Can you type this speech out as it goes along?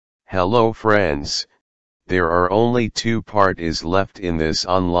Hello friends, there are only two parts left in this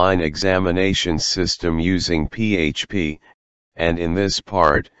online examination system using PHP, and in this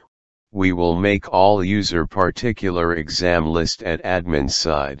part, we will make all user particular exam list at admin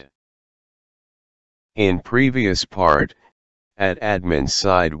side. In previous part, at admin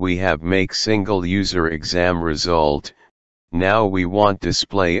side we have make single user exam result. Now we want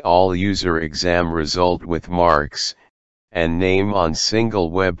display all user exam result with marks and name on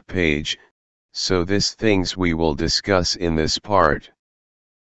single web page, so this things we will discuss in this part.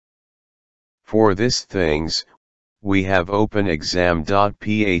 For this things, we have open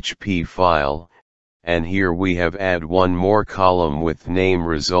exam.php file, and here we have add one more column with name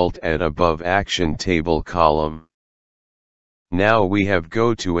result at above action table column. Now we have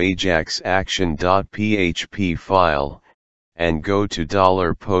go to Ajax action.php file, and go to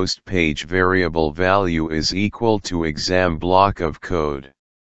 $post page variable value is equal to exam block of code.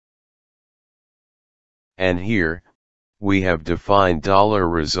 And here, we have defined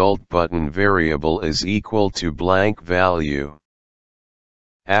 $result button variable is equal to blank value.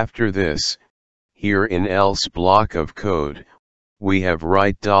 After this, here in else block of code, we have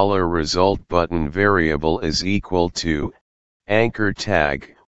write $result button variable is equal to anchor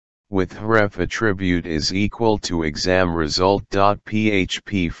tag, with href attribute is equal to exam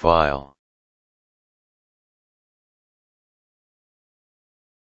result.php file.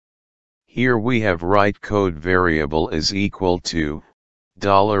 Here we have write code variable is equal to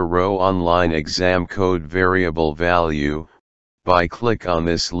 $row online exam code variable value. By click on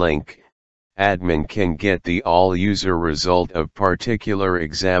this link, admin can get the all user result of particular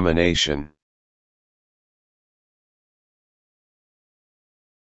examination.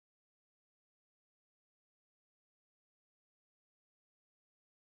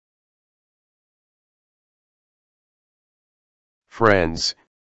 Friends,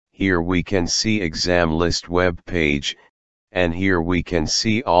 here we can see exam list web page, and here we can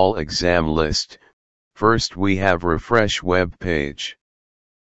see all exam list. First we have refresh web page.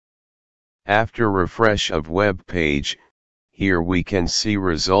 After refresh of web page, here we can see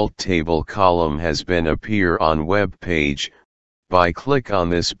result table column has been appear on web page. By click on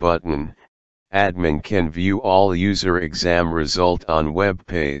this button, admin can view all user exam result on web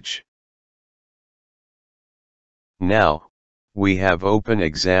page. Now, we have open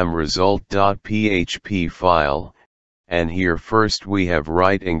exam result.php file, and here first we have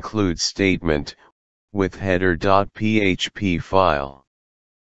write include statement, with header.php file.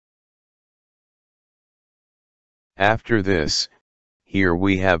 After this, here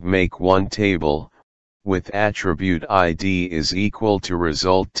we have make one table, with attribute ID is equal to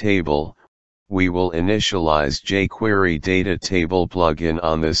result table. We will initialize jQuery Datatable plugin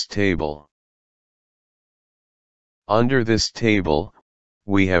on this table. Under this table,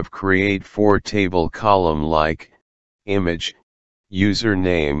 we have create 4 table column like image,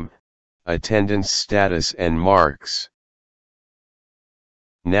 username, attendance status and marks.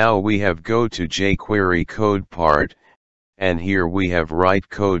 Now we have go to jQuery code part, and here we have write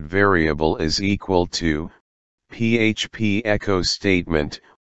code variable is equal to PHP echo statement,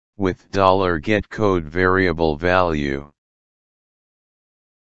 with $get code variable value.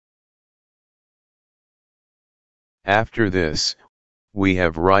 After this, we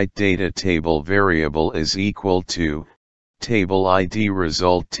have write Datatable variable is equal to table ID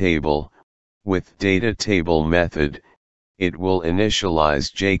result table, with Datatable method, it will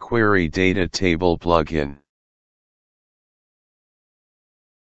initialize jQuery Datatable plugin.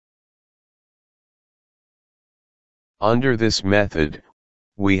 Under this method,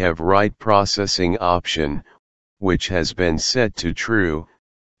 we have write processing option, which has been set to true.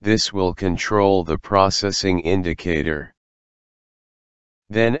 This will control the processing indicator.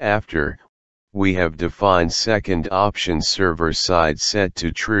 Then after, we have defined second option server side set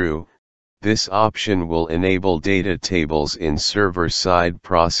to true. This option will enable data tables in server side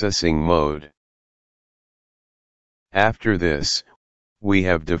processing mode. After this, we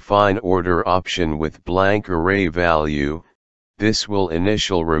have defined order option with blank array value. This will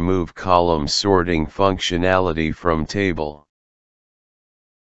initial remove column sorting functionality from table.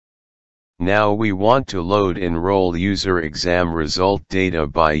 Now we want to load Enroll user exam result data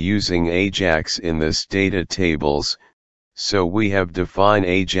by using Ajax in this data tables, so we have defined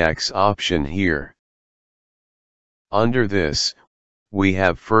Ajax option here. Under this, we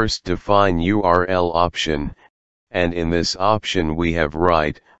have first define URL option, and in this option we have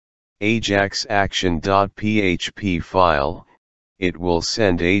write Ajax action.php file. It will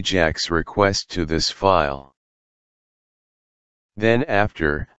send Ajax request to this file. Then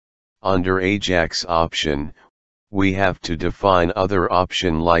after, under Ajax option, we have to define other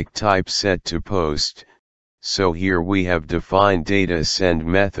option like type set to post, so here we have defined data send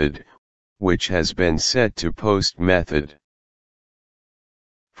method, which has been set to post method.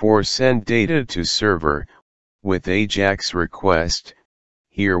 For send data to server, with Ajax request,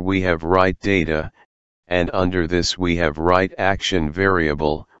 here we have write data, and under this we have write action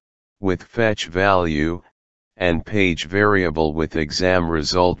variable, with fetch value, and page variable with exam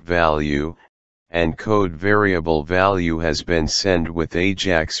result value, and code variable value has been sent with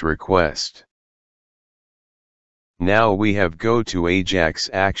Ajax request. Now we have go to Ajax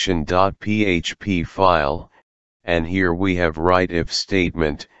action.php file, and here we have write if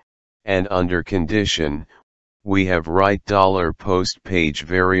statement, and under condition, we have write $post page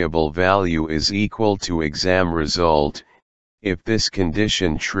variable value is equal to exam result. If this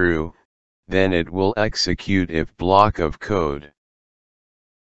condition true, then it will execute if block of code.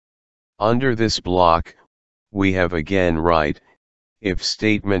 Under this block, we have again write if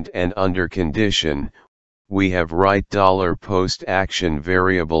statement, and under condition, we have write $post action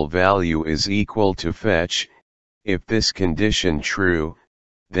variable value is equal to fetch. If this condition true,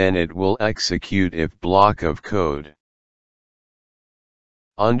 then it will execute if block of code.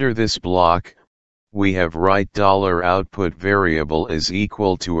 Under this block, we have write $output variable is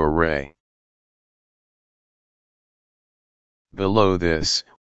equal to array. Below this,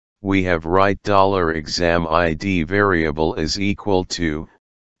 we have write $exam ID variable is equal to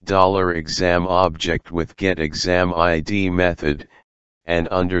 $exam object with getExamID method, and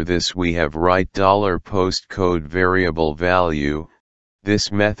under this we have write $post code variable value.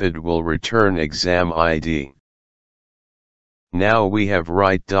 This method will return exam ID. Now we have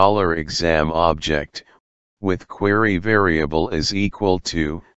write $exam object, with query variable is equal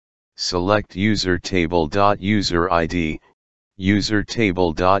to, select user table.user ID, user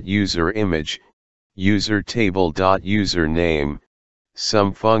table.user image, user table.user name,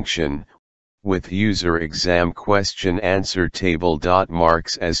 some function, with user exam question answer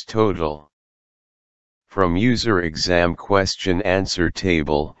table.marks as total. From user exam question answer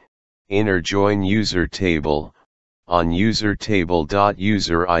table, inner join user table, on user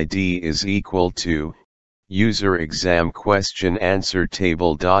table.user ID is equal to, user exam question answer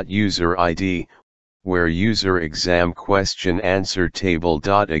table.user ID, where user exam question answer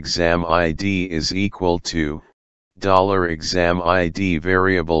table.exam ID is equal to, $exam ID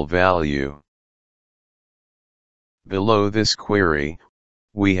variable value. Below this query,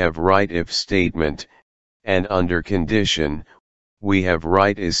 we have write if statement, and under condition, we have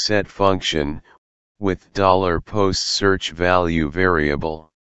write is set function, with $post search value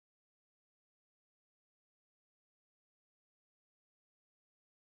variable.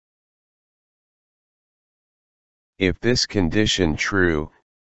 If this condition true,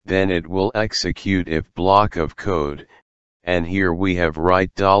 then it will execute if block of code, and here we have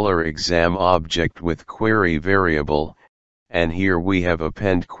write $exam object with query variable, and here we have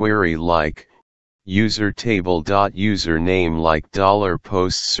append query like, user table.username like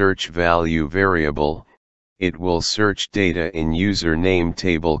 $post search value variable, it will search data in username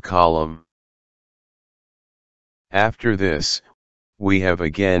table column. After this, we have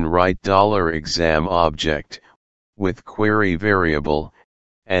again write $exam object, with query variable,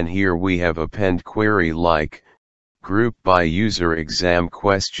 and here we have append query like, group by user exam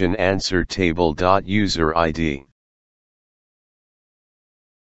question answer table.user ID.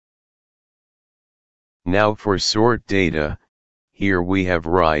 Now for sort data, here we have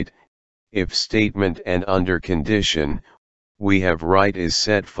write if statement, and under condition, we have write is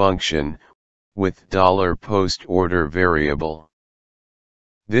set function, with $post order variable.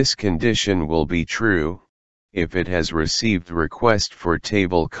 This condition will be true, if it has received request for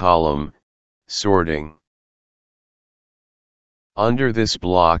table column, sorting. Under this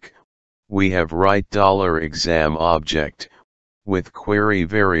block, we have write $exam object, with query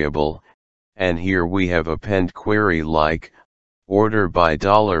variable, and here we have append query like, order by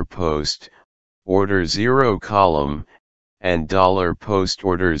 $post, order 0 column, and $post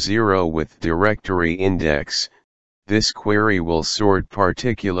order 0 with directory index. This query will sort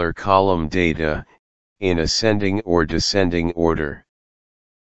particular column data, in ascending or descending order.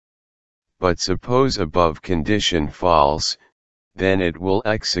 But suppose above condition false, then it will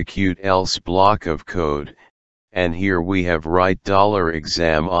execute else block of code, and here we have write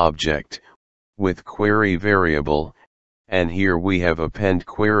 $exam object, with query variable, and here we have append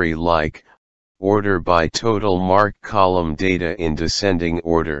query like, order by total mark column data in descending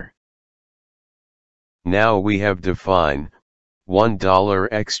order. Now we have define, $1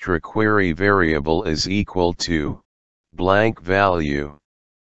 extra query variable is equal to, blank value.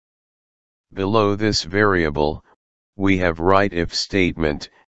 Below this variable, we have write if statement,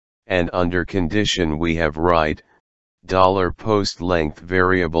 and under condition we have write, $post length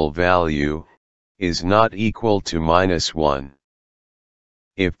variable value, is not equal to -1.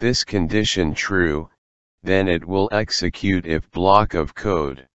 If this condition true, then it will execute if block of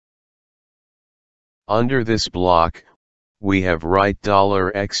code. Under this block, we have write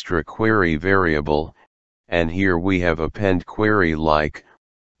 $extra query variable, and here we have append query like,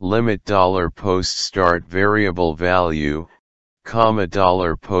 limit $post start variable value, comma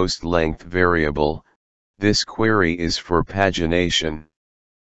 $post length variable. This query is for pagination.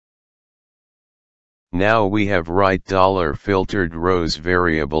 Now we have write $filtered rows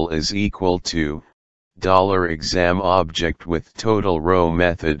variable is equal to $exam object with total row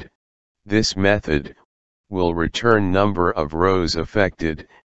method. This method will return number of rows affected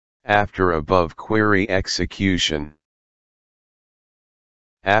after above query execution.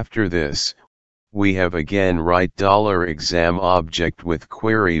 After this, we have again write $exam object with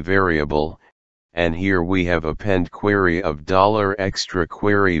query variable, and here we have append query of $extra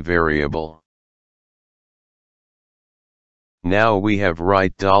query variable. Now we have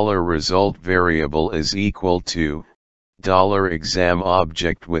write $result variable is equal to $exam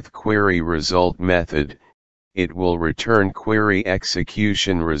object with query result method. It will return query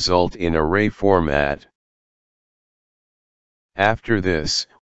execution result in array format. After this,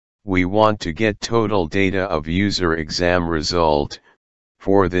 we want to get total data of user exam result.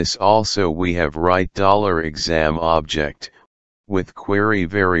 For this also we have write $exam object with query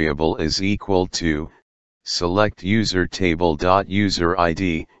variable is equal to select user table.user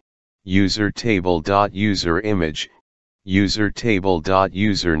ID, user table.user image, user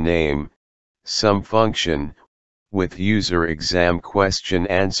table.user name, sum function, with user exam question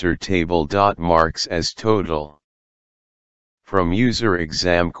answer table.marks as total. From user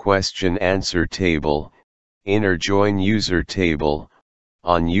exam question answer table, inner join user table,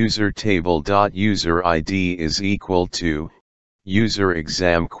 on user table.user ID is equal to user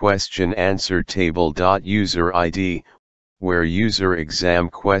exam question answer table.user ID, where user exam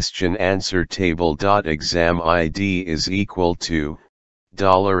question answer table.exam ID is equal to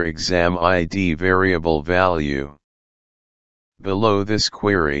 $exam ID variable value. Below this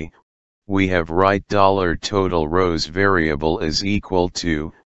query, we have write $total rows variable is equal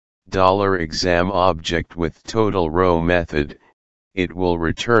to $exam object with total row method. It will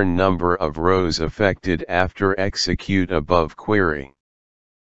return number of rows affected after execute above query.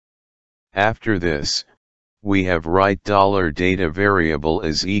 After this, we have write $data variable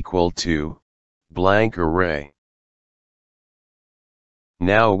is equal to blank array.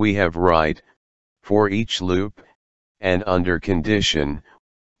 Now we have write for each loop, and under condition,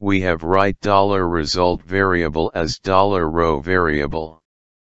 we have write $result variable as $row variable.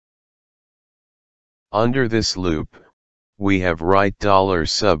 Under this loop, we have write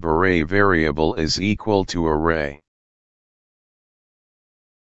 $subarray variable is equal to array.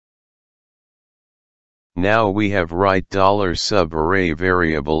 Now we have write $subarray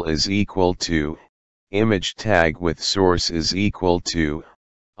variable is equal to image tag with source is equal to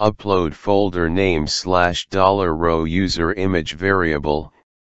upload folder name /$row user image variable.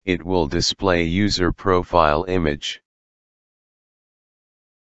 It will display user profile image.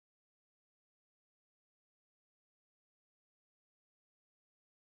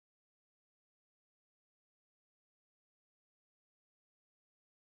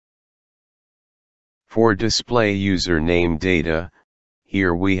 For display username data,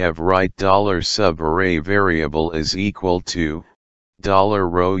 here we have write $subarray variable is equal to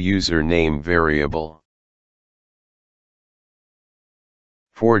 $row username variable.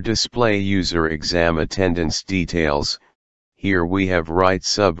 For display user exam attendance details, here we have write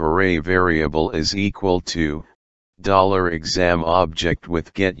subarray variable is equal to $exam object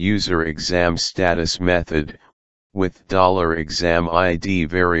with get user exam status method, with $exam ID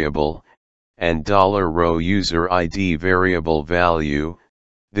variable, and $row user ID variable value.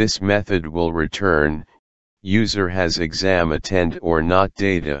 This method will return user has exam attend or not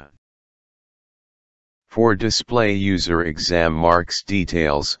data. For display user exam marks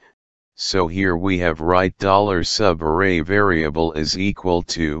details, so here we have write $subarray variable is equal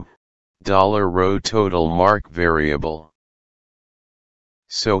to $row total mark variable.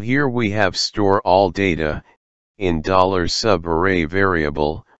 So here we have store all data in $subarray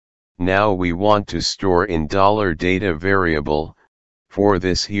variable. Now we want to store in $data variable. For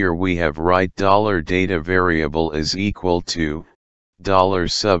this here we have write $data variable is equal to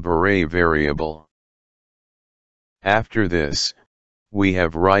 $subarray variable. After this, we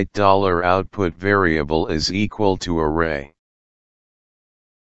have write $output variable is equal to array.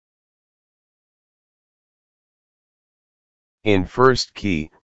 In first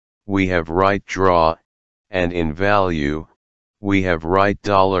key, we have write draw, and in value, we have write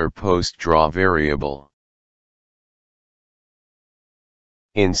 $post draw variable.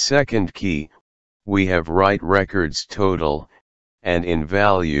 In second key, we have write records total, and in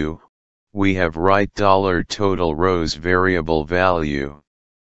value, we have write $total rows variable value.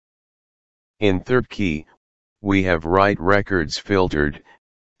 In third key, we have write records filtered,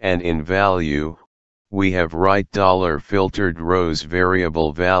 and in value, we have write $filtered rows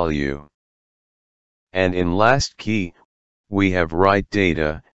variable value. And in last key, we have write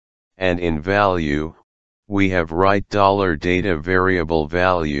data, and in value, we have write $data variable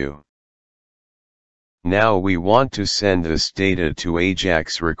value. Now we want to send this data to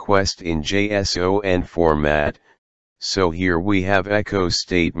Ajax request in JSON format, so here we have echo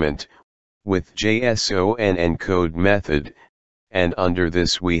statement, with JSON encode method, and under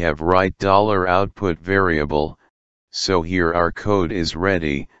this we have write $output variable, so here our code is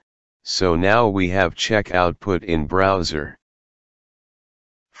ready, so now we have check output in browser.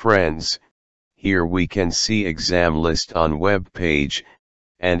 Friends, here we can see exam list on web page,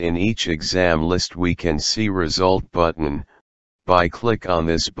 and in each exam list we can see result button. By click on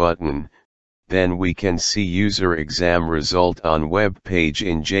this button, then we can see user exam result on web page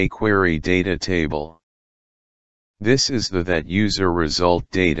in jQuery Datatable. This is that user result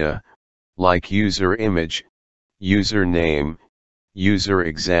data, like user image, user name, user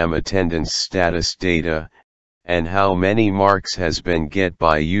exam attendance status data, and how many marks has been get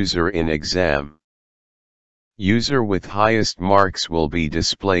by user in exam. User with highest marks will be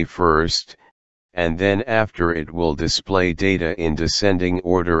display first, and then after it will display data in descending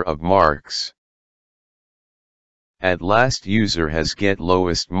order of marks. At last user has get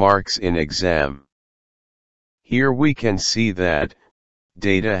lowest marks in exam. Here we can see that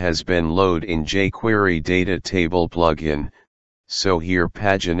data has been loaded in jQuery Datatable plugin, so here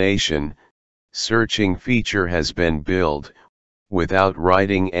pagination, searching feature has been built, without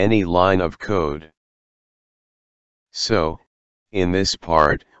writing any line of code. So, in this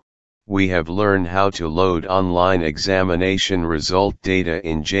part, we have learned how to load online examination result data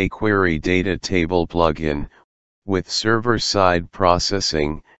in jQuery Datatable plugin, with server-side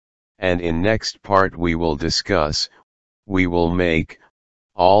processing, and in next part we will discuss, we will make,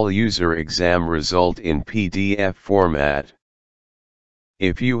 all user exam result in PDF format.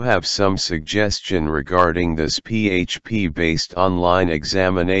 If you have some suggestion regarding this PHP-based online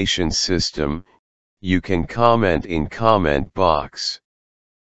examination system, you can comment in comment box.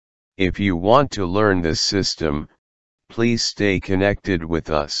 If you want to learn this system, please stay connected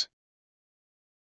with us.